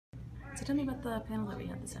So tell me about the panel that we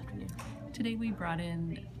had this afternoon. Today we brought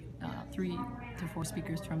in 3 to 4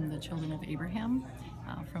 speakers from the Children of Abraham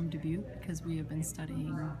from Dubuque, because we have been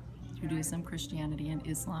studying Judaism, Christianity, and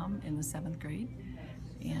Islam in the 7th grade.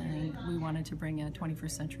 And we wanted to bring a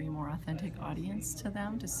 21st century, more authentic audience to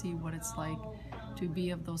them to see what it's like to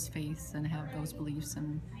be of those faiths and have those beliefs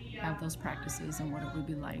and have those practices, and what it would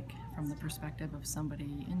be like from the perspective of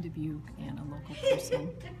somebody in Dubuque and a local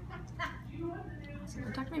person.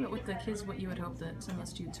 Awesome. Talk to me about with the kids, what you would hope that some of the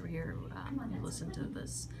students who were here who listened to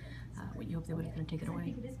this, what you hope they would kind of take it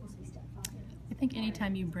away. I think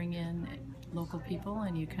anytime you bring in local people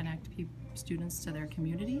and you connect students to their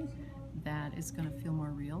community, that is going to feel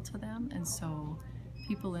more real to them. And so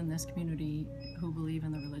people in this community who believe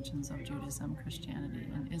in the religions of Judaism, Christianity,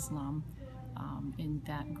 and Islam, in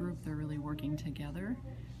that group, they're really working together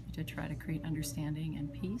to try to create understanding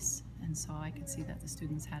and peace. And so I could see that the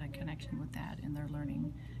students had a connection with that in their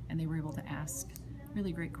learning, and they were able to ask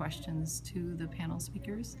really great questions to the panel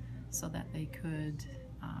speakers so that they could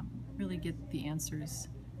really get the answers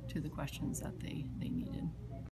to the questions that they needed.